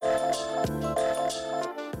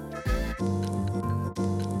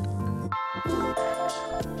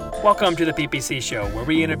Welcome to the PPC Show, where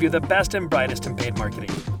we interview the best and brightest in paid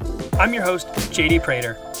marketing. I'm your host, JD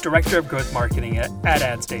Prater, Director of Growth Marketing at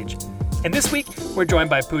AdStage. And this week, we're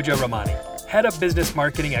joined by Puja Ramani, Head of Business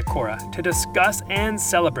Marketing at Quora, to discuss and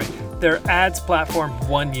celebrate their ads platform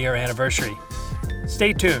 1-year anniversary.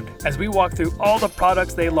 Stay tuned as we walk through all the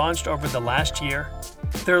products they launched over the last year,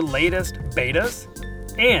 their latest betas,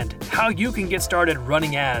 and how you can get started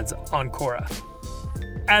running ads on Quora.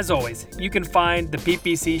 As always, you can find the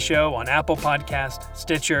PPC Show on Apple Podcast,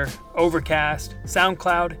 Stitcher, Overcast,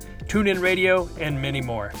 SoundCloud, TuneIn Radio, and many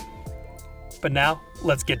more. But now,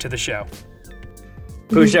 let's get to the show.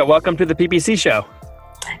 Puja, welcome to the PPC Show.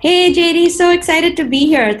 Hey, JD, so excited to be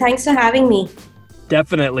here. Thanks for having me.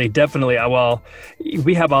 Definitely. Well,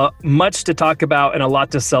 we have much to talk about and a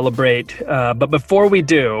lot to celebrate. But before we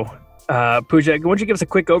do, Puja, why don't you give us a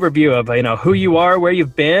quick overview of who you are, where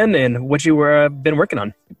you've been, and what you been working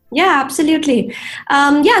on? Yeah, absolutely.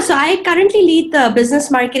 So I currently lead the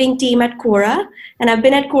business marketing team at Quora, and I've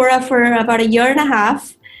been at Quora for about a year and a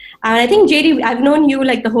half. And I think, JD, I've known you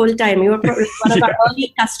like the whole time. You were probably one of our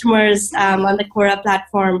early customers on the Quora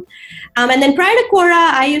platform. And then prior to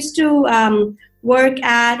Quora, I used to work so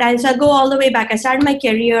I'll go all the way back. I started my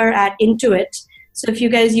career at Intuit. So if you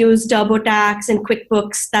guys use TurboTax and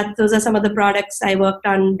QuickBooks, those are some of the products I worked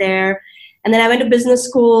on there. And then I went to business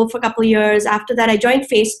school for a couple of years. After that, I joined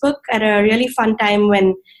Facebook at a really fun time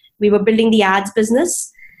when we were building the ads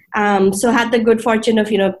business. So had the good fortune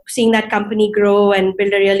of, seeing that company grow and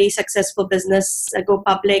build a really successful business, go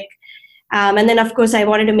public. And then, of course, I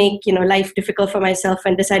wanted to make, life difficult for myself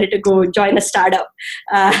and decided to go join a startup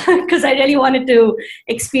because I really wanted to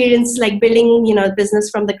experience like building, business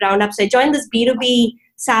from the ground up. So I joined this B2B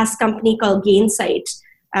SaaS company called Gainsight.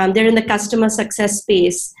 They're in the customer success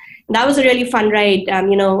space. And that was a really fun ride.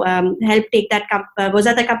 Helped take that was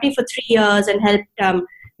at the company for 3 years and helped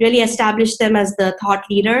really establish them as the thought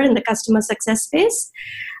leader in the customer success space.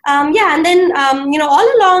 And then,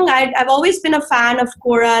 all along, I've always been a fan of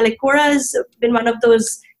Quora. Like Quora has been one of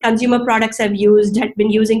those consumer products had been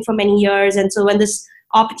using for many years. And so when this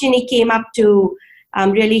opportunity came up to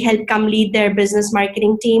really help come lead their business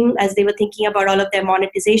marketing team as they were thinking about all of their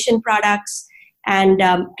monetization products and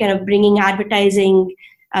kind of bringing advertising,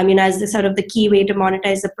 as the sort of the key way to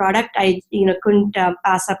monetize the product, I, couldn't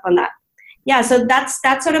pass up on that. Yeah, so that's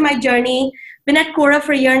sort of my journey. Been at Quora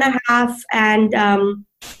for a year and a half and,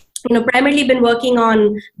 primarily been working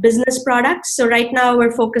on business products. So right now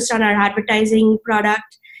we're focused on our advertising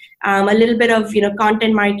product, a little bit of,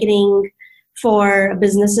 content marketing for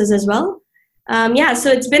businesses as well.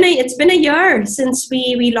 So it's been a year since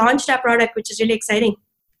we launched our product, which is really exciting.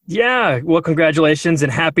 Yeah, well, congratulations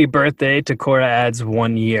and happy birthday to Quora Ads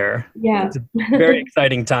 1 year. Yeah. It's very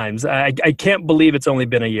exciting times. I can't believe it's only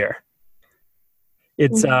been a year.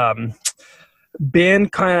 It's been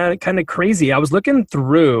kind of crazy. I was looking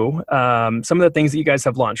through some of the things that you guys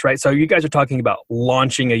have launched, right? So you guys are talking about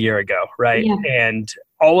launching a year ago, right? Yeah. And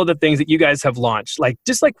all of the things that you guys have launched,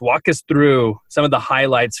 just walk us through some of the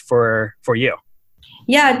highlights for you.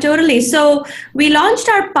 Yeah, totally. So we launched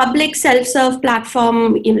our public self-serve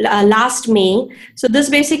platform in last May. So this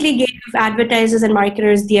basically gave advertisers and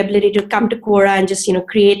marketers the ability to come to Quora and just,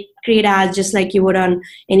 create ads just like you would on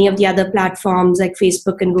any of the other platforms like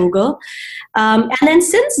Facebook and Google. And then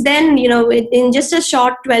since then, in just a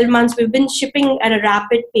short 12 months, we've been shipping at a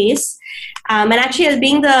rapid pace. And actually, as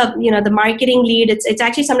being the marketing lead, it's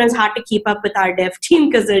actually sometimes hard to keep up with our dev team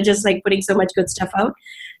because they're just like putting so much good stuff out.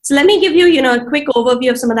 So let me give you, a quick overview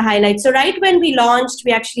of some of the highlights. So right when we launched,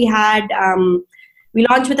 we actually had, we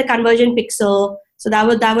launched with a conversion pixel. So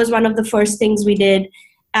that was one of the first things we did.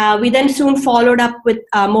 We then soon followed up with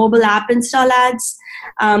mobile app install ads.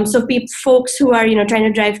 So folks who are, trying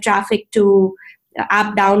to drive traffic to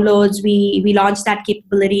app downloads, we launched that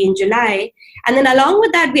capability in July. And then along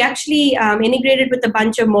with that, we actually integrated with a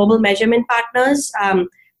bunch of mobile measurement partners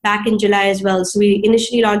back in July as well. So we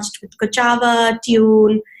initially launched with Kochava,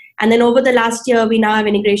 Tune, and then over the last year, we now have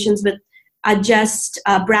integrations with Adjust,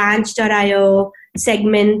 Branch.io,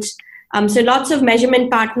 Segment. So lots of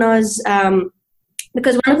measurement partners,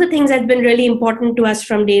 because one of the things that's been really important to us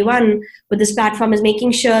from day one with this platform is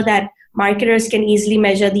making sure that marketers can easily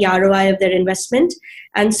measure the ROI of their investment.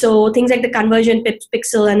 And so things like the conversion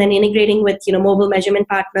pixel and then integrating with, mobile measurement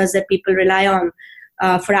partners that people rely on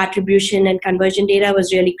for attribution and conversion data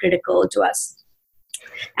was really critical to us.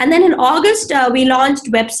 And then in August, we launched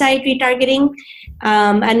website retargeting.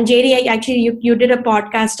 And JD, actually, you did a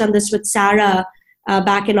podcast on this with Sarah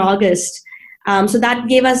back in August. So that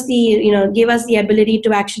gave us the ability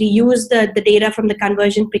to actually use the data from the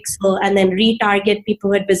conversion pixel and then retarget people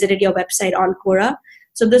who had visited your website on Quora.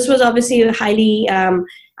 So this was obviously a highly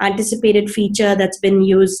anticipated feature that's been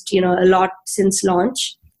used, a lot since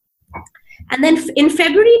launch. And then in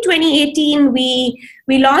February 2018, we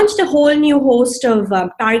launched a whole new host of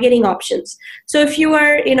targeting options. So if you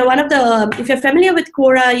are, if you're familiar with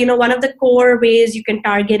Quora, one of the core ways you can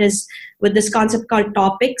target is with this concept called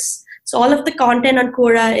topics. So all of the content on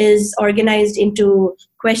Quora is organized into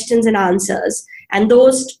questions and answers, and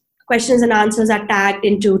those questions and answers are tagged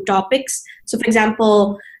into topics. So for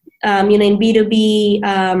example, in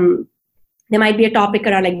B2B, there might be a topic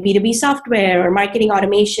around like B2B software or marketing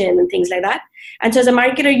automation and things like that. And so as a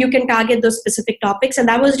marketer, you can target those specific topics. And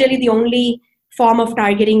that was really the only form of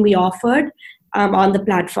targeting we offered on the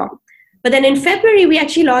platform. But then in February, we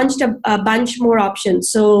actually launched a bunch more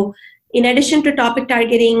options. So in addition to topic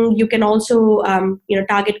targeting, you can also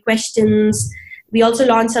target questions. We also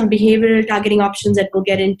launched some behavioral targeting options that we'll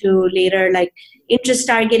get into later, like interest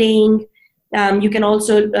targeting. You can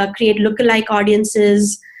also create lookalike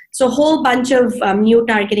audiences. So a whole bunch of new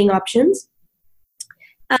targeting options.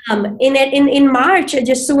 In March,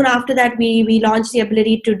 just soon after that, we launched the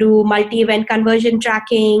ability to do multi-event conversion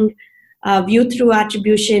tracking, view-through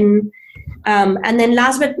attribution, and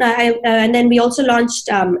then we also launched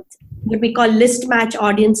what we call list match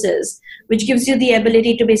audiences, which gives you the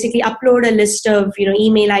ability to basically upload a list of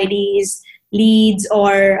email IDs, leads,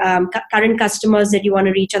 or current customers that you want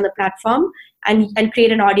to reach on the platform, and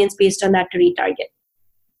create an audience based on that to retarget.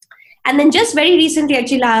 And then just very recently,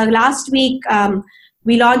 actually last week,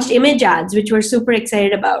 we launched image ads, which we're super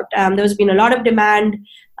excited about. There's been a lot of demand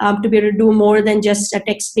to be able to do more than just a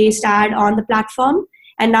text-based ad on the platform.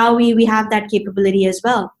 And now we have that capability as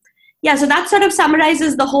well. Yeah, so that sort of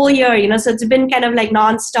summarizes the whole year, so it's been kind of like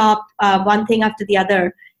nonstop, one thing after the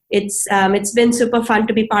other. It's been super fun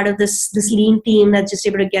to be part of this lean team that's just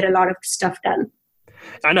able to get a lot of stuff done.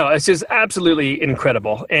 I know, it's just absolutely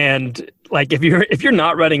incredible. And like if you're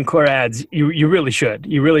not running Quora ads, you really should.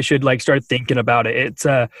 You really should like start thinking about it. It's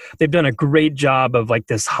they've done a great job of like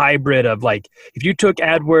this hybrid of like if you took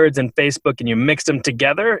AdWords and Facebook and you mixed them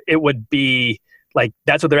together, it would be like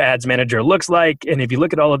that's what their ads manager looks like. And if you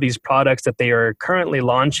look at all of these products that they are currently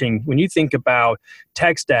launching, when you think about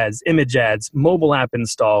text ads, image ads, mobile app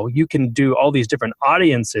install, you can do all these different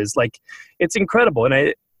audiences. Like it's incredible.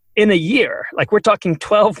 And in a year, like we're talking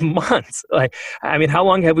 12 months. Like, I mean, how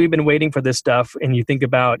long have we been waiting for this stuff? And you think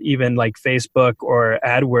about even like Facebook or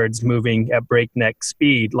AdWords moving at breakneck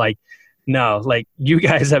speed, like, no, like you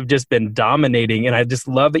guys have just been dominating. And I just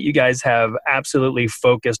love that you guys have absolutely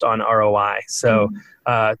focused on ROI. So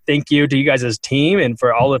thank you to you guys as team and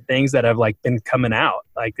for all the things that have like been coming out.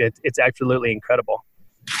 Like it's absolutely incredible.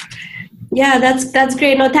 Yeah, that's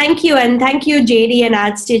great. No, thank you. And thank you, JD and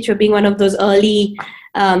AdStage, for being one of those early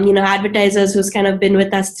advertisers who's kind of been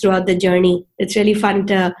with us throughout the journey. It's really fun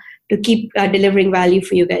to keep delivering value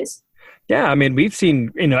for you guys. Yeah, I mean, we've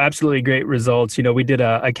seen, absolutely great results. We did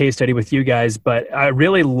a case study with you guys, but I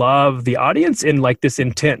really love the audience and like this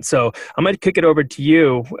intent. So I'm going to kick it over to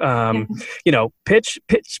you. Pitch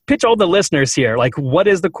all the listeners here. Like, what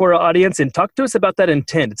is the Quora audience? And talk to us about that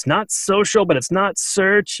intent. It's not social, but it's not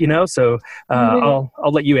search, so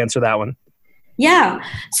I'll let you answer that one. Yeah.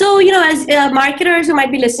 So, as marketers who might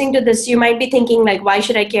be listening to this, you might be thinking like, why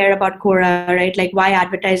should I care about Quora, right? Like why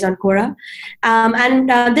advertise on Quora? And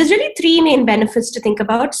there's really three main benefits to think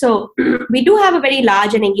about. So we do have a very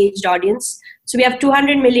large and engaged audience. So we have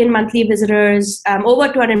 200 million monthly visitors,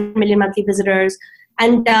 over 200 million monthly visitors.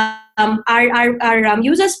 And our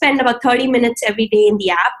users spend about 30 minutes every day in the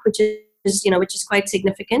app, which is quite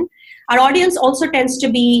significant. Our audience also tends to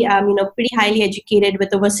be, pretty highly educated,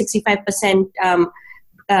 with over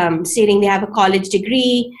 65% stating they have a college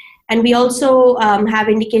degree. And we also have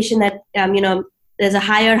indication that, there's a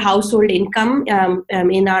higher household income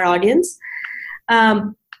in our audience.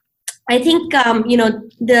 I think, what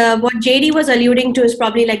JD was alluding to is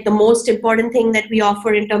probably like the most important thing that we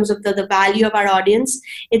offer in terms of the value of our audience.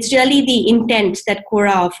 It's really the intent that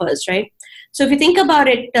Quora offers, right? So if you think about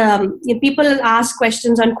it, people ask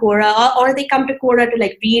questions on Quora, or they come to Quora to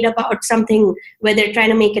like read about something where they're trying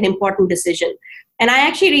to make an important decision. And I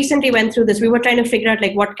actually recently went through this. We were trying to figure out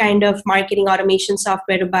like what kind of marketing automation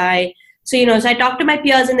software to buy. So, so I talked to my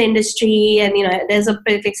peers in the industry, and, there's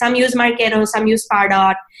some use Marketo, some use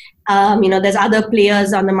Pardot, there's other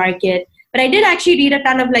players on the market. But I did actually read a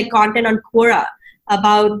ton of like content on Quora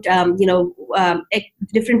about,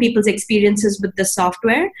 different people's experiences with the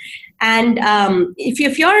software. And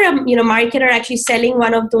if you're a marketer actually selling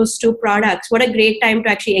one of those two products, what a great time to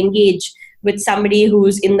actually engage with somebody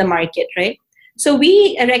who's in the market, right? So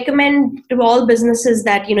we recommend to all businesses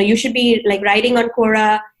that, you should be like writing on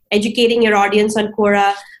Quora, educating your audience on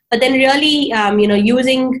Quora, but then really,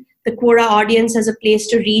 using the Quora audience as a place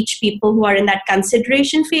to reach people who are in that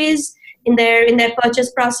consideration phase in their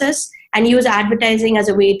purchase process, and use advertising as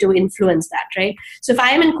a way to influence that, right? So if I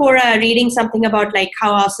am in Quora reading something about like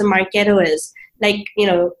how awesome Marketo is, like,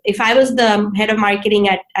 if I was the head of marketing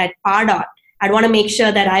at Pardot, I'd want to make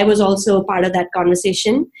sure that I was also part of that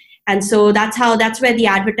conversation. And so that's where the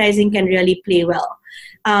advertising can really play well.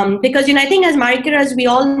 Because, I think as marketers, we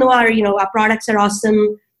all know our products are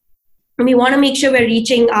awesome. And we want to make sure we're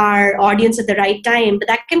reaching our audience at the right time, but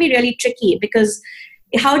that can be really tricky because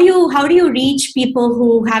how do you reach people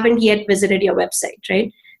who haven't yet visited your website,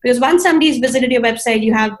 right? Because once somebody's visited your website,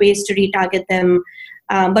 you have ways to retarget them.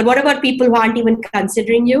 But what about people who aren't even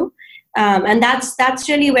considering you? And that's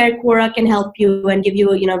really where Quora can help you and give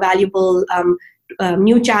you valuable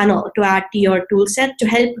new channel to add to your tool set to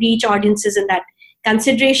help reach audiences in that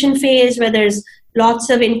consideration phase where there's lots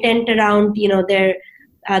of intent around their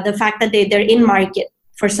the fact that they're in market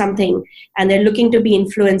for something and they're looking to be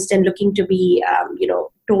influenced and looking to be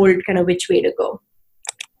told kind of which way to go.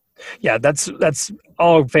 Yeah, that's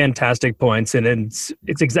all fantastic points, and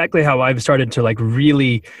it's exactly how I've started to like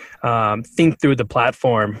really think through the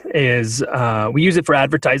platform. Is we use it for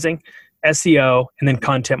advertising, SEO, and then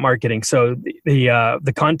content marketing. So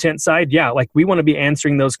the content side, yeah, like we want to be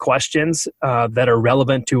answering those questions that are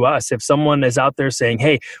relevant to us. If someone is out there saying,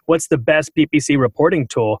 "Hey, what's the best PPC reporting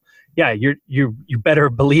tool?" Yeah, you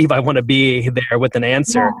better believe I want to be there with an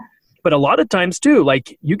answer. Yeah. But a lot of times too,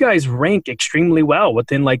 like you guys rank extremely well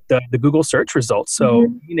within like the Google search results. So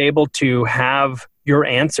being able to have your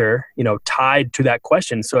answer, tied to that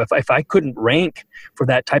question. So if I couldn't rank for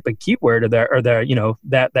that type of keyword or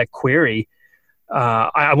that query,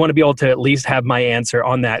 I want to be able to at least have my answer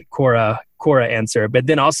on that Quora answer. But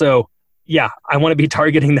then also, yeah, I want to be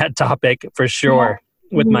targeting that topic for sure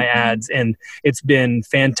with my ads. And it's been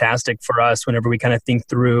fantastic for us whenever we kind of think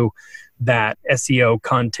through that SEO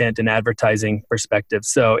content and advertising perspective.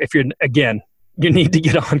 So if you need to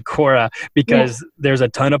get on Quora because there's a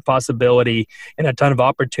ton of possibility and a ton of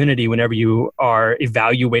opportunity whenever you are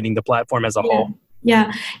evaluating the platform as a whole.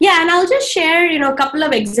 Yeah. And I'll just share, a couple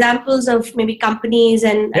of examples of maybe companies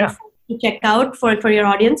and to check out for your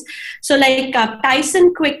audience. So like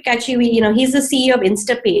Tyson Quick, actually, he's the CEO of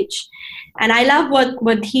Instapage. And I love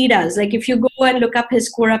what he does. Like if you go and look up his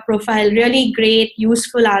Quora profile, really great,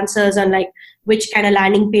 useful answers on like which kind of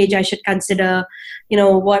landing page I should consider,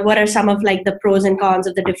 what are some of like the pros and cons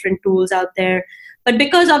of the different tools out there. But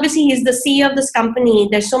because obviously he's the CEO of this company,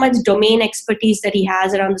 there's so much domain expertise that he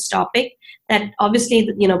has around this topic that obviously,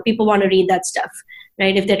 people want to read that stuff,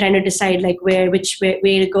 right? If they're trying to decide like which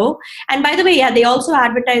way to go. And by the way, they also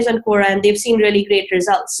advertise on Quora and they've seen really great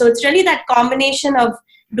results. So it's really that combination of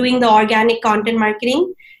doing the organic content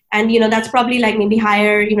marketing. And, that's probably like maybe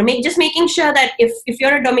higher, just making sure that if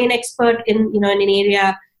you're a domain expert in an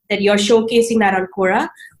area that you're showcasing that on Quora,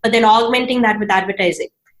 but then augmenting that with advertising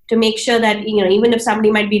to make sure that, even if somebody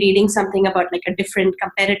might be reading something about like a different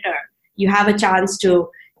competitor, you have a chance to,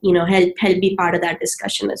 help be part of that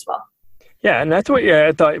discussion as well. Yeah, and that's what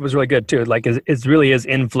I thought it was really good too. Like, it really is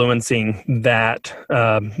influencing that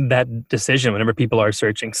decision whenever people are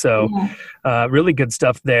searching. So, really good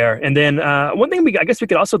stuff there. And then one thing I guess we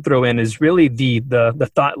could also throw in is really the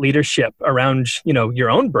thought leadership around your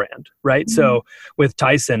own brand, right? Mm-hmm. So with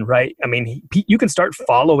Tyson, right? I mean, you can start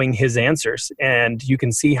following his answers, and you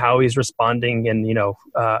can see how he's responding, and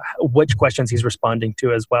which questions he's responding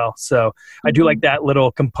to as well. So I do like that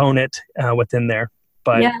little component within there,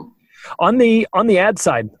 but. Yeah. On the ad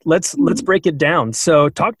side, let's break it down. So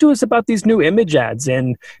talk to us about these new image ads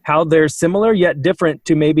and how they're similar yet different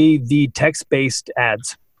to maybe the text-based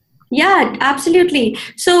ads. Yeah, absolutely.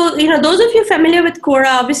 So, those of you familiar with Quora,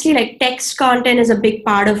 obviously like text content is a big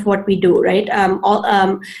part of what we do, right?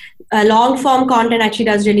 Long form content actually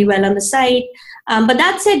does really well on the site. But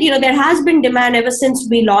that said, there has been demand ever since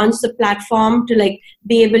we launched the platform to like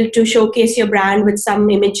be able to showcase your brand with some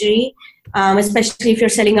imagery. Especially if you're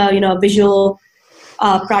selling a visual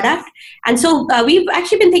product. And so we've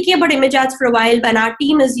actually been thinking about image ads for a while, and our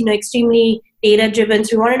team is extremely data driven.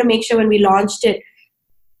 So we wanted to make sure when we launched it,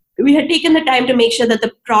 we had taken the time to make sure that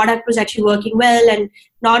the product was actually working well, and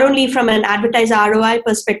not only from an advertiser ROI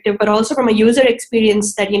perspective, but also from a user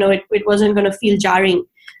experience that it wasn't going to feel jarring,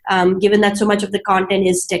 given that so much of the content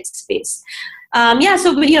is text based.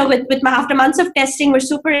 So with after months of testing, we're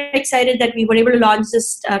super excited that we were able to launch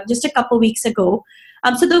this just a couple weeks ago.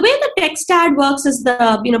 So the way the text ad works is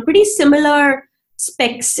the pretty similar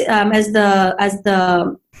specs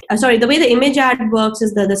the way the image ad works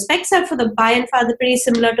is the specs are for the by and far pretty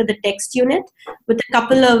similar to the text unit, with a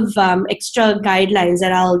couple of extra guidelines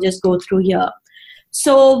that I'll just go through here.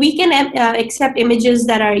 So we can accept images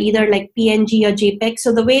that are either like PNG or JPEG.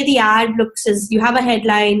 So the way the ad looks is you have a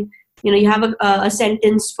headline, you have a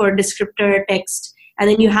sentence for descriptor text, and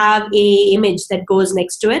then you have a image that goes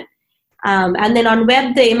next to it. And then on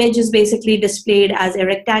web, the image is basically displayed as a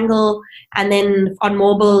rectangle, and then on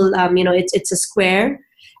mobile, it's a square.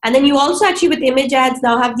 And then you also actually with image ads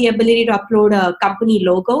now have the ability to upload a company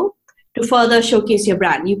logo to further showcase your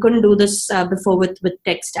brand. You couldn't do this before with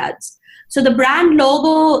text ads. So the brand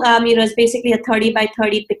logo, is basically a 30 by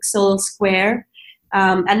 30 pixel square.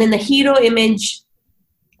 And then the hero image,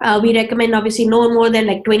 we recommend obviously no more than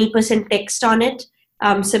like 20% text on it,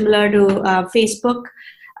 similar to Facebook.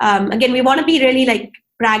 Again, we want to be really like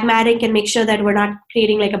pragmatic and make sure that we're not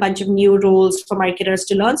creating like a bunch of new rules for marketers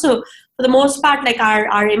to learn. So for the most part, like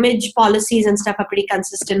our image policies and stuff are pretty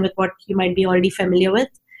consistent with what you might be already familiar with.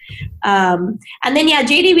 And then,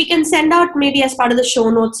 JD, we can send out maybe as part of the show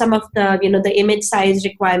notes some of the, the image size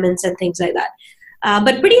requirements and things like that.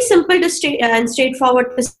 But pretty simple and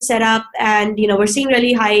straightforward to set up. And, we're seeing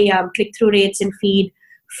really high click-through rates in feed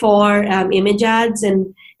for image ads,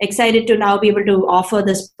 and excited to now be able to offer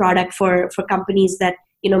this product for companies that,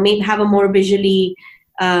 may have a more visually,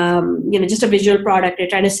 just a visual product. They're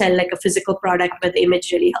trying to sell like a physical product, but the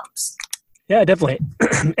image really helps. Yeah, definitely.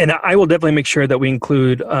 And I will definitely make sure that we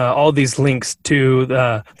include all these links to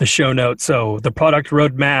the show notes. So the product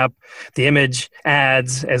roadmap, the image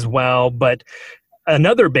ads as well, but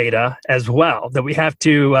another beta as well that we have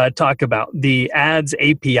to talk about, the ads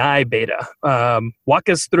API beta. Walk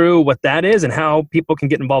us through what that is and how people can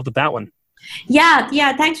get involved with that one.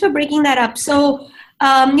 Yeah. Thanks for breaking that up. So,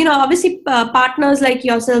 obviously partners like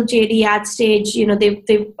yourself, JD, AdStage, they've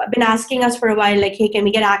been asking us for a while, like, hey, can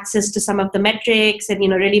we get access to some of the metrics and,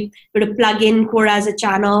 really sort of plug in Quora as a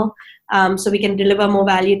channel so we can deliver more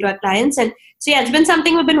value to our clients. And so, it's been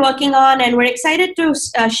something we've been working on, and we're excited to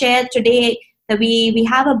share today that we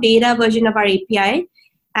have a beta version of our API.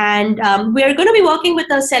 And we're going to be working with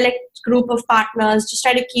a select group of partners, just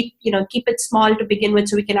try to keep it small to begin with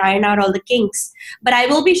so we can iron out all the kinks. But I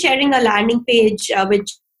will be sharing a landing page with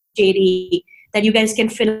JD that you guys can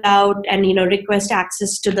fill out and, request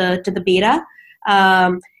access to the beta.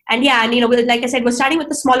 Like I said, we're starting with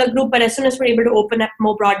a smaller group, but as soon as we're able to open up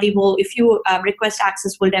more broadly, if you request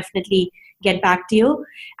access, we'll definitely get back to you.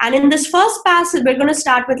 And in this first pass, we're going to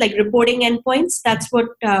start with like reporting endpoints. That's what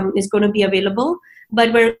is going to be available.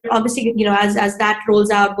 But we're obviously, as that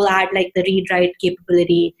rolls out, we'll add like the read-write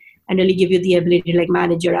capability and really give you the ability to like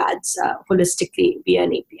manage your ads holistically via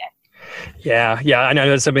an API. Yeah. I know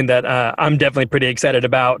that's something that I'm definitely pretty excited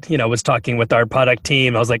about. Was talking with our product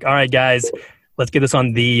team. I was like, all right, guys, let's get this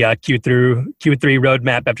on the Q3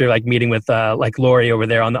 roadmap after like meeting with like Lori over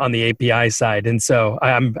there on the API side. And so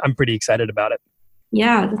I'm pretty excited about it.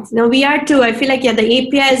 Yeah, no, we are too. I feel like, the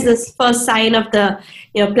API is this first sign of the,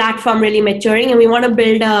 platform really maturing, and we want to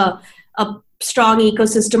build a strong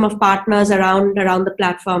ecosystem of partners around the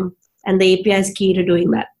platform, and the API is key to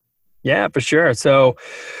doing that. Yeah, for sure. So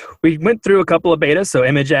we went through a couple of betas. So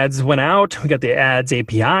image ads went out. We got the ads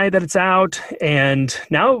API that it's out. And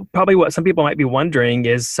now probably what some people might be wondering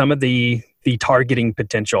is some of the targeting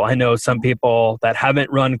potential. I know some people that haven't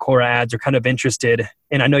run Quora ads are kind of interested.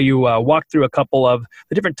 And I know you walked through a couple of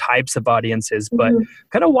the different types of audiences, but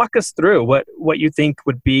kind of walk us through what you think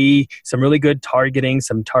would be some really good targeting,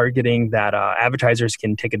 some targeting that advertisers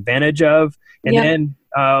can take advantage of. And then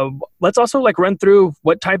let's also like run through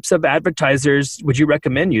what types of advertisers would you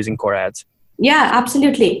recommend using Quora ads? Yeah,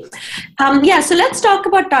 absolutely. So let's talk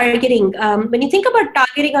about targeting. When you think about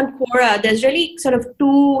targeting on Quora, there's really sort of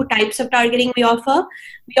two types of targeting we offer.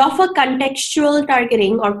 We offer contextual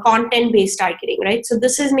targeting or content-based targeting, right? So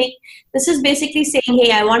this is basically saying,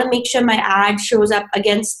 hey, I want to make sure my ad shows up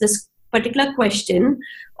against this particular question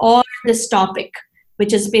or this topic,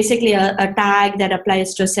 which is basically a tag that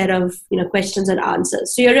applies to a set of questions and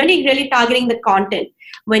answers. So you're really, really targeting the content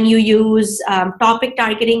when you use topic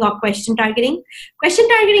targeting or question targeting. Question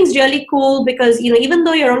targeting is really cool because even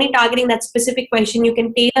though you're only targeting that specific question, you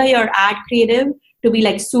can tailor your ad creative to be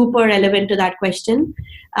like super relevant to that question.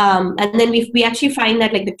 And then we actually find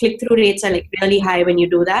that like the click-through rates are like really high when you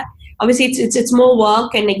do that. Obviously, it's more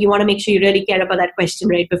work, and like you want to make sure you really care about that question,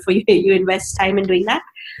 right, before you invest time in doing that.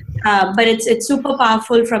 But it's super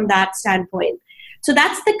powerful from that standpoint. So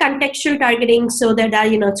that's the contextual targeting. So that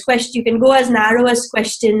it's question, you can go as narrow as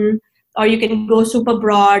question, or you can go super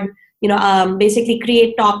broad. basically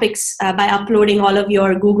create topics by uploading all of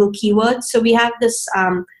your Google keywords. So we have this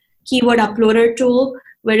keyword uploader tool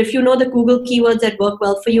where if you know the Google keywords that work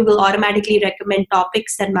well for you, will automatically recommend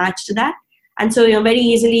topics that match to that. And so very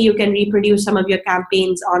easily you can reproduce some of your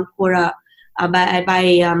campaigns on Quora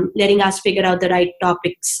by letting us figure out the right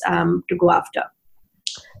topics to go after.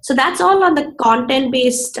 So that's all on the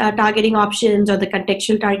content-based targeting options or the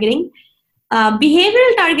contextual targeting.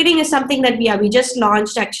 Behavioral targeting is something that we just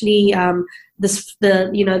launched actually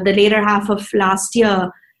the later half of last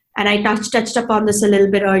year, and I touched upon this a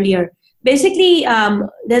little bit earlier. Basically,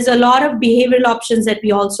 there's a lot of behavioral options that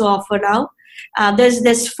we also offer now.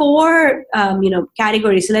 There's 4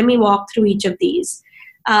 categories. So let me walk through each of these.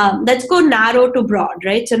 Let's go narrow to broad,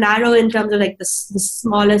 right? So narrow in terms of like the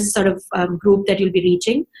smallest sort of group that you'll be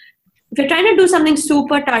reaching. If you're trying to do something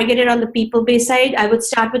super targeted on the people-based side, I would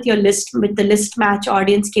start with the list match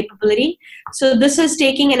audience capability. So this is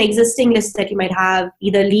taking an existing list that you might have,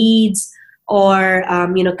 either leads or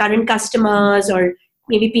current customers, or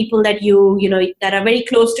maybe people that that are very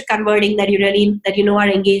close to converting, that you are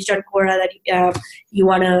engaged on Quora, that you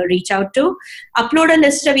want to reach out to. Upload a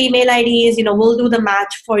list of email IDs. We'll do the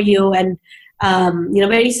match for you, and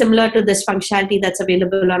very similar to this functionality that's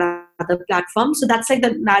available on other platforms. So that's like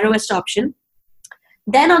the narrowest option.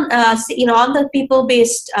 Then on the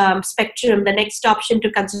people-based spectrum, the next option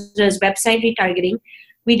to consider is website retargeting.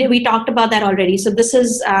 We talked about that already. So this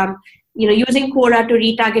is using Quora to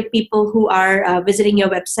retarget people who are visiting your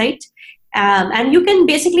website. And you can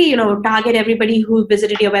basically, target everybody who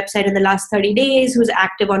visited your website in the last 30 days, who's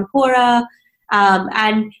active on Quora.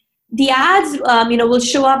 And the ads, will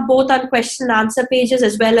show up both on question and answer pages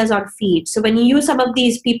as well as on feed. So when you use some of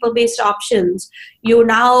these people-based options, you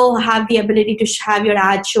now have the ability to have your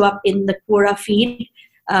ads show up in the Quora feed,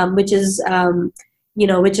 which is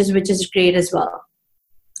great as well.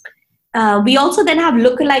 We also then have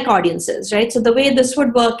lookalike audiences, right? So the way this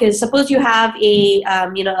would work is, suppose you have a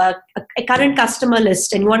current customer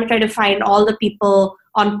list and you want to try to find all the people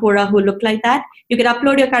on Quora who look like that. You can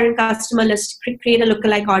upload your current customer list, create a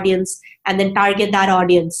lookalike audience, and then target that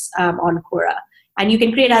audience on Quora. And you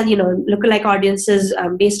can create lookalike audiences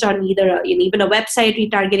based on either even a website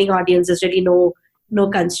retargeting audience. There's really no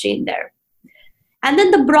constraint there. And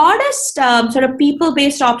then the broadest sort of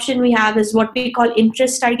people-based option we have is what we call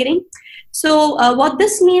interest targeting. So what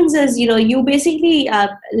this means is, you basically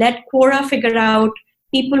let Quora figure out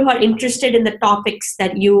people who are interested in the topics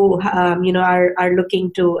that you are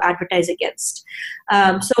looking to advertise against.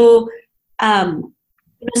 Going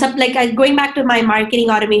back to my marketing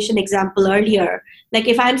automation example earlier, like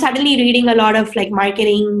if I'm suddenly reading a lot of like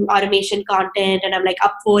marketing automation content and I'm like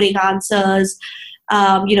upvoting answers,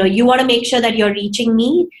 you want to make sure that you're reaching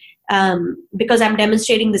me because I'm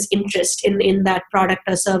demonstrating this interest in that product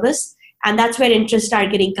or service. And that's where interest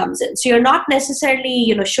targeting comes in. So you're not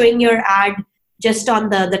necessarily, showing your ad just on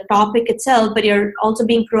the topic itself, but you're also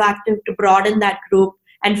being proactive to broaden that group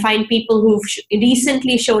and find people who've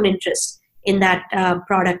recently shown interest in that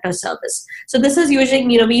product or service. So this is using,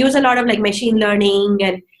 we use a lot of like machine learning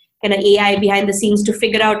and kind of AI behind the scenes to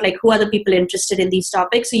figure out like who are the people interested in these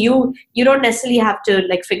topics. So you don't necessarily have to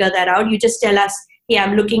like figure that out. You just tell us, hey,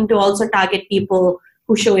 I'm looking to also target people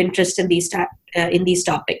who show interest in these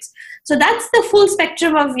topics. So that's the full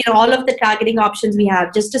spectrum of all of the targeting options we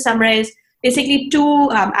have. Just to summarize, basically 2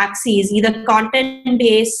 axes, either content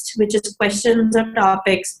based, which is questions or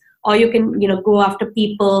topics, or you can go after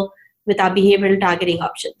people with our behavioral targeting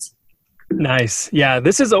options. Nice. Yeah,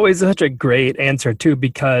 this is always such a great answer too,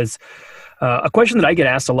 because a question that I get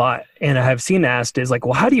asked a lot and I have seen asked is like,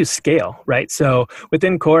 well, how do you scale, right? So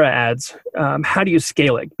within Quora ads, how do you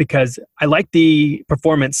scale it? Because I like the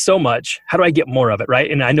performance so much. How do I get more of it, right?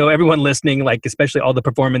 And I know everyone listening, like especially all the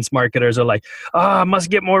performance marketers are like, I must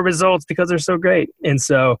get more results because they're so great. And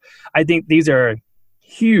so I think these are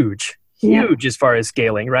huge as far as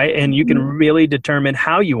scaling, right? And you can really determine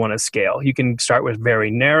how you want to scale. You can start with very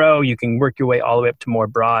narrow. You can work your way all the way up to more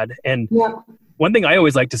broad. And one thing I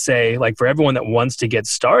always like to say, like for everyone that wants to get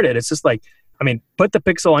started, it's just like, put the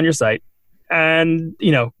pixel on your site and,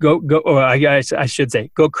 I should say,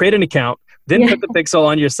 go create an account, then put the pixel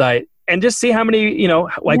on your site and just see how many,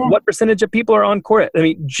 what percentage of people are on Quora.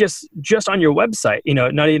 Just on your website,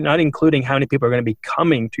 not including how many people are going to be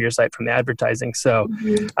coming to your site from the advertising. So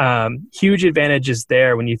huge advantages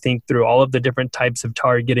there when you think through all of the different types of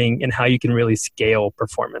targeting and how you can really scale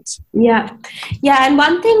performance. Yeah. And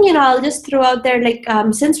one thing, I'll just throw out there, like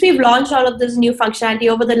since we've launched all of this new functionality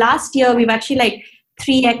over the last year, we've actually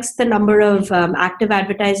 3x the number of active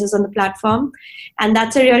advertisers on the platform. And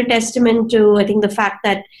that's a real testament to, I think, the fact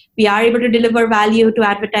that we are able to deliver value to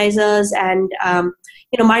advertisers. And,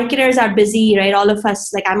 marketers are busy, right? All of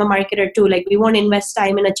us, like I'm a marketer too, like we won't invest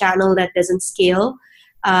time in a channel that doesn't scale.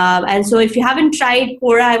 And so if you haven't tried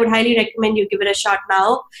Quora, I would highly recommend you give it a shot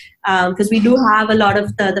now, because we do have a lot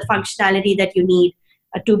of the functionality that you need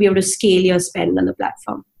to be able to scale your spend on the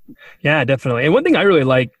platform. Yeah, definitely. And one thing I really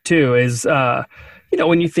like too is,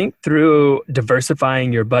 when you think through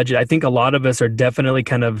diversifying your budget, I think a lot of us are definitely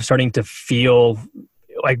kind of starting to feel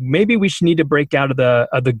like maybe we should need to break out of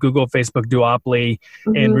the Google, Facebook duopoly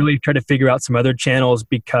and really try to figure out some other channels,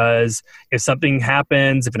 because if something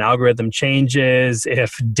happens, if an algorithm changes,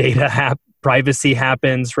 if data privacy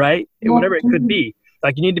happens, right? Whatever it could be,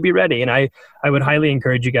 like you need to be ready. And I would highly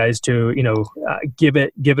encourage you guys to, give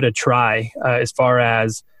it a try as far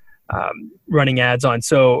as running ads on.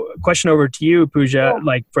 So question over to you, Puja,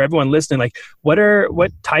 like for everyone listening, like what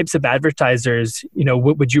types of advertisers,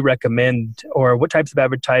 what would you recommend, or what types of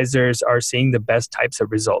advertisers are seeing the best types of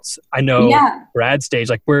results? I know for ad stage,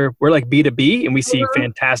 like we're like B2B and we see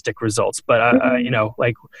fantastic results, but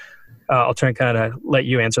I'll try and kind of let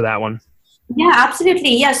you answer that one. Yeah,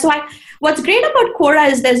 absolutely. Yeah. So what's great about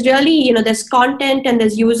Quora is there's really, there's content and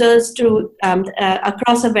there's users to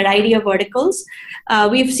across a variety of verticals.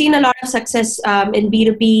 We've seen a lot of success in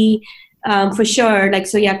B2B for sure. Like,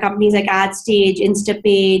 so yeah, companies like AdStage,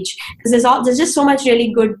 Instapage, because there's just so much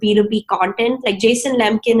really good B2B content. Like Jason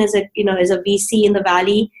Lemkin is a VC in the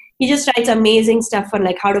Valley. He just writes amazing stuff on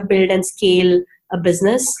like how to build and scale a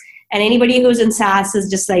business. And anybody who's in SaaS is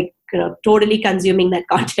just like, totally consuming that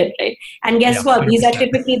content, right? And guess what? 100%. These are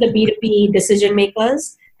typically the B2B decision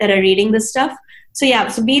makers that are reading this stuff. So yeah,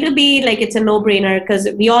 so B2B, like it's a no-brainer because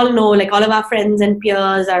we all know, like all of our friends and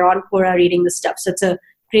peers are on Quora reading this stuff. So it's a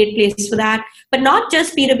great place for that. But not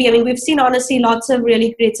just B2B. I mean, we've seen honestly lots of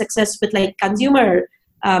really great success with like consumer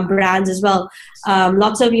brands as well.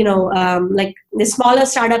 Lots of, like the smaller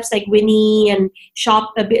startups like Winnie and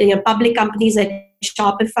public companies like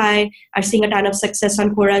Shopify are seeing a ton of success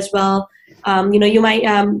on Quora as well.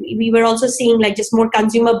 We were also seeing like just more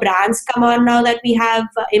consumer brands come on now that we have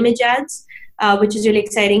image ads, which is really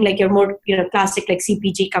exciting. Like your more, classic like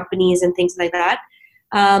CPG companies and things like that.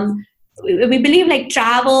 We believe like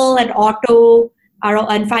travel and auto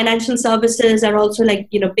and financial services are also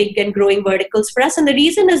like, big and growing verticals for us. And the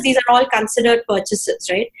reason is these are all considered purchases,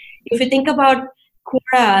 right? If you think about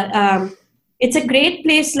Quora, it's a great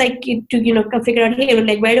place like to figure out, hey,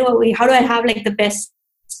 like how do I have like the best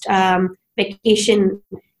vacation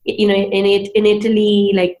in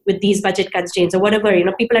Italy, like with these budget constraints or whatever.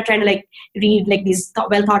 People are trying to like read like these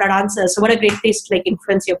well thought out answers. So what a great place to like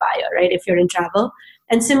influence your buyer, right? If you're in travel.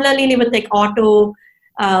 And similarly with like auto,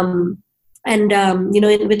 with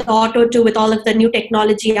auto too, with all of the new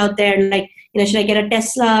technology out there, like should I get a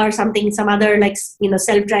Tesla or something, some other like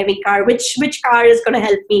self-driving car? Which car is going to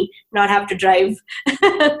help me not have to drive,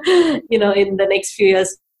 in the next few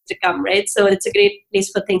years to come, right? So it's a great place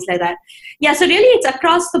for things like that. Yeah, so really it's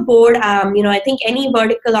across the board. I think any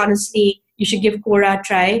vertical, honestly, you should give Quora a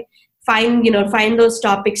try. Find those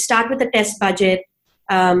topics. Start with a test budget.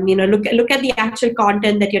 Look at the actual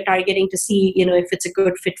content that you're targeting to see, if it's a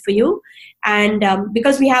good fit for you. And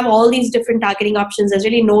because we have all these different targeting options, there's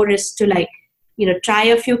really no risk to like, try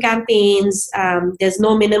a few campaigns. There's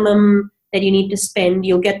no minimum that you need to spend.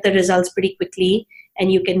 You'll get the results pretty quickly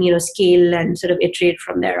and you can, scale and sort of iterate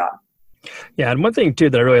from there on. Yeah. And one thing too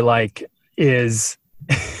that I really like is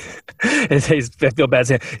I feel bad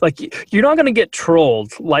saying, like, you're not going to get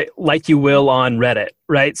trolled like you will on Reddit,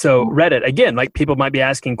 right? So Reddit, again, like people might be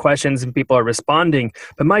asking questions and people are responding,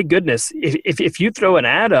 but my goodness, if you throw an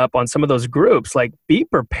ad up on some of those groups, like be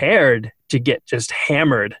prepared to get just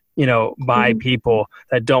hammered, by people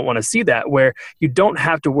that don't want to see that, where you don't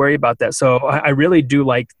have to worry about that. So I really do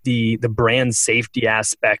like the brand safety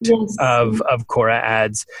aspect of Quora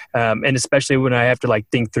ads. And especially when I have to like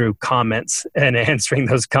think through comments and answering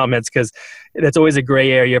those comments, because that's always a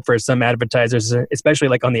gray area for some advertisers, especially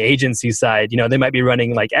like on the agency side. They might be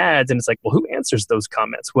running like ads and it's like, well, who answers those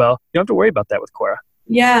comments? Well, you don't have to worry about that with Quora.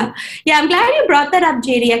 Yeah. I'm glad you brought that up,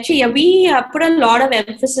 JD. Actually, we put a lot of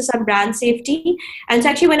emphasis on brand safety. And so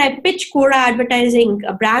actually, when I pitch Quora advertising,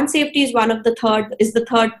 brand safety is the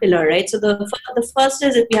third pillar, right? So the first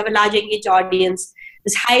is that we have a large engaged audience,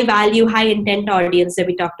 this high value, high intent audience that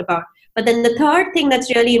we talked about. But then the third thing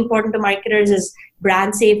that's really important to marketers is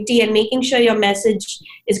brand safety and making sure your message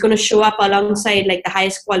is going to show up alongside like the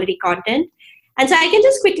highest quality content. And so I can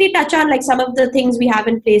just quickly touch on like some of the things we have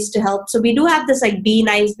in place to help. So we do have this like be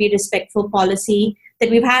nice, be respectful policy that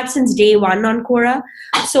we've had since day one on Quora.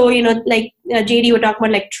 So, like JD were talking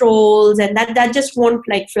about like trolls, and that just won't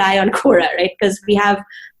like fly on Quora, right? Because we have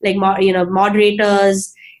like,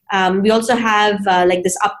 moderators. We also have like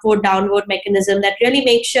this upvote, downvote mechanism that really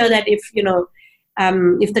makes sure that if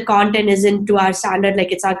the content isn't to our standard,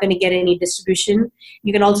 like it's not going to get any distribution.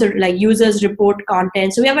 You can also like users report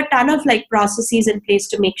content. So we have a ton of like processes in place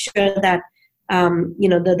to make sure that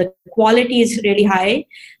the quality is really high.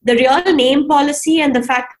 The real name policy and the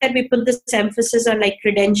fact that we put this emphasis on like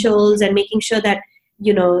credentials and making sure that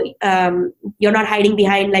you're not hiding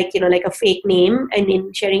behind like a fake name and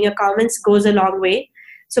in sharing your comments goes a long way.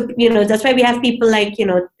 So that's why we have people like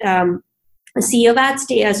CEO of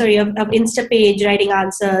of Instapage writing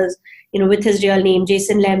answers with his real name,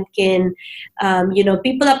 Jason Lemkin.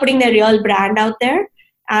 People are putting their real brand out there,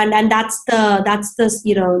 and that's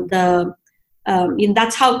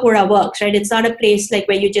how Quora works, right? It's not a place like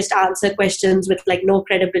where you just answer questions with like no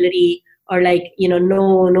credibility or like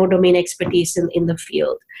no domain expertise in the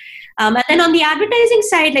field. And then on the advertising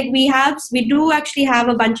side, like we do actually have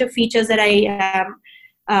a bunch of features that I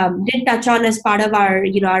did touch on as part of our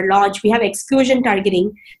our launch. We have exclusion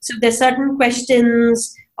targeting. So there's certain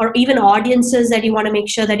questions or even audiences that you want to make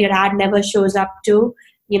sure that your ad never shows up to.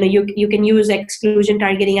 You can use exclusion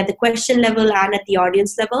targeting at the question level and at the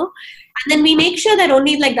audience level. And then we make sure that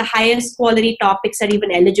only like the highest quality topics are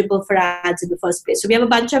even eligible for ads in the first place. So we have a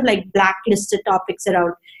bunch of like blacklisted topics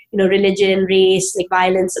around, religion, race, like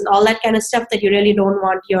violence, and all that kind of stuff that you really don't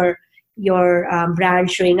want your brand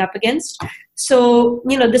showing up against. So,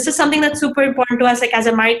 this is something that's super important to us. Like as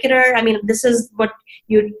a marketer, I mean, this is what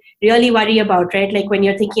you really worry about, right? Like when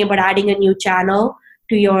you're thinking about adding a new channel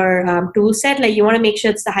to your tool set, like you want to make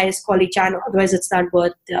sure it's the highest quality channel. Otherwise, it's not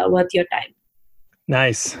worth your time.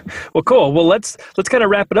 Nice. Well, cool. Well, let's kind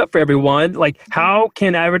of wrap it up for everyone. Like, how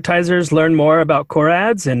can advertisers learn more about Quora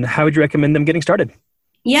ads, and how would you recommend them getting started?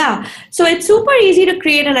 Yeah. So it's super easy to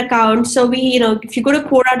create an account. So we, if you go to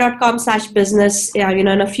Quora.com/business, in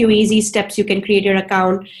a few easy steps, you can create your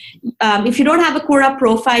account. If you don't have a Quora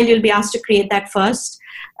profile, you'll be asked to create that first.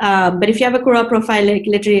 But if you have a Quora profile, like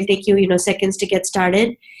literally it'll take you, seconds to get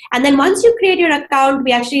started. And then once you create your account,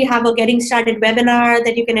 we actually have a getting started webinar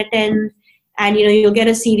that you can attend. And, you'll get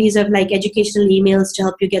a series of like educational emails to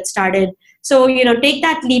help you get started. So, take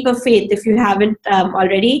that leap of faith if you haven't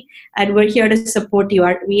already. And we're here to support you.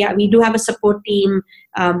 We do have a support team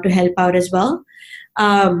to help out as well.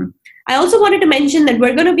 I also wanted to mention that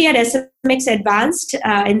we're going to be at SMX Advanced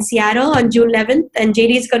in Seattle on June 11th. And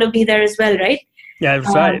JD is going to be there as well, right? Yeah,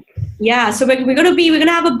 that's right. Yeah, so we're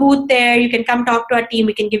gonna have a booth there. You can come talk to our team.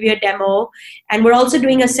 We can give you a demo, and we're also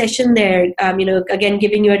doing a session there. Again,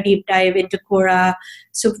 giving you a deep dive into Quora.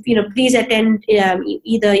 So please attend.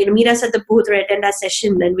 Either meet us at the booth or attend our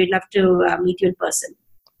session, and we'd love to meet you in person.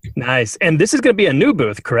 Nice. And this is going to be a new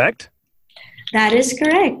booth, correct? That is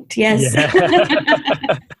correct. Yes. Yeah.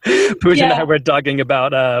 Puja and I were talking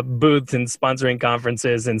about booths and sponsoring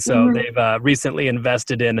conferences, and so they've recently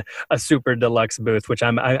invested in a super deluxe booth, which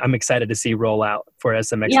I'm excited to see roll out for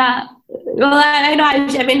SMX. Yeah. Well, I know.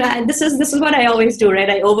 I mean, this is what I always do, right?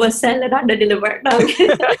 I oversell and underdeliver.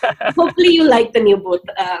 Hopefully, you like the new booth.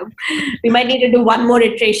 We might need to do one more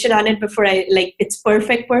iteration on it before it's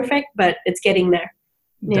perfect, but it's getting there.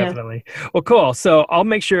 Definitely. Well, cool. So I'll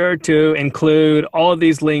make sure to include all of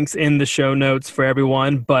these links in the show notes for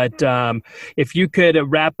everyone. But if you could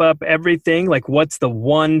wrap up everything, like what's the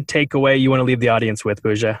one takeaway you want to leave the audience with,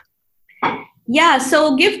 Puja? Yeah,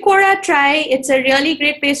 so give Quora a try. It's a really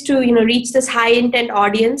great place to reach this high intent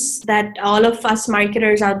audience that all of us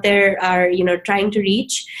marketers out there are trying to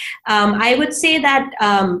reach. I would say that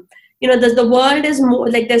the world is more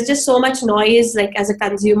like there's just so much noise like as a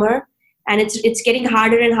consumer. And it's getting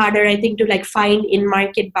harder and harder, I think, to like find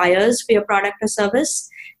in-market buyers for your product or service.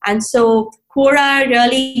 And so Quora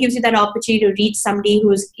really gives you that opportunity to reach somebody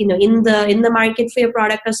who's in the market for your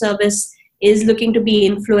product or service, is looking to be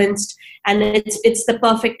influenced, and it's the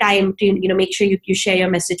perfect time to make sure you share your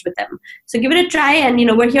message with them. So give it a try, and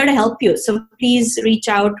we're here to help you. So please reach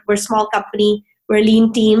out. We're a small company, we're a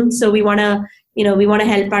lean team, so we want to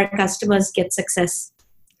help our customers get success.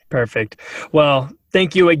 Perfect. Well,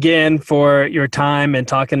 thank you again for your time and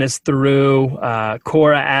talking us through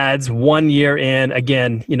Quora ads 1 year in.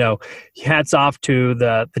 Again, hats off to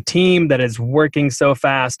the team that is working so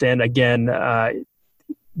fast. And again,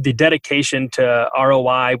 the dedication to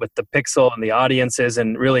ROI with the pixel and the audiences,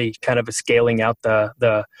 and really kind of scaling out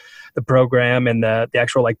the program and the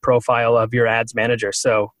actual like profile of your ads manager.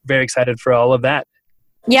 So very excited for all of that.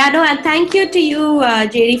 Yeah, no, and thank you to you,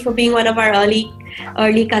 JD, for being one of our early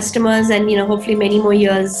customers, and hopefully many more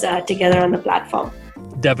years together on the platform.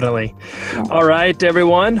 Definitely. All right,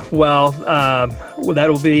 everyone. Well, that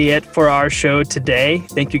will be it for our show today.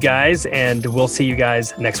 Thank you guys, and we'll see you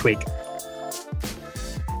guys next week.